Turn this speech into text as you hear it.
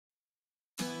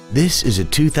This is a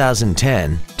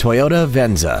 2010 Toyota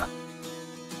Venza.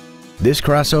 This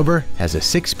crossover has a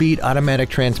 6-speed automatic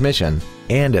transmission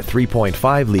and a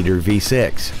 3.5-liter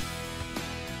V6.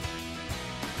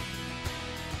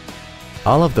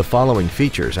 All of the following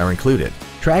features are included: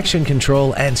 traction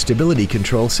control and stability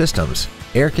control systems,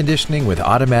 air conditioning with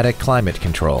automatic climate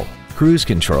control, cruise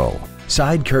control,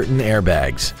 side curtain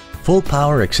airbags, full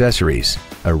power accessories,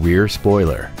 a rear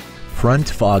spoiler, front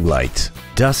fog lights,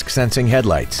 dusk sensing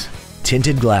headlights,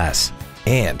 tinted glass,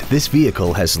 and this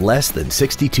vehicle has less than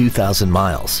 62,000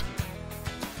 miles.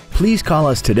 Please call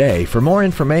us today for more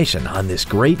information on this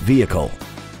great vehicle.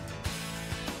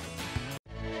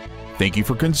 Thank you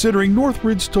for considering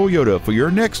Northridge Toyota for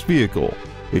your next vehicle.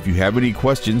 If you have any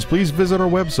questions, please visit our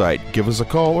website, give us a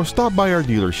call, or stop by our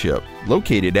dealership,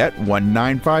 located at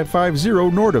 19550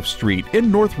 Nordoff Street in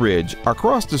Northridge,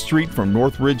 across the street from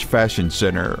Northridge Fashion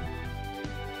Center.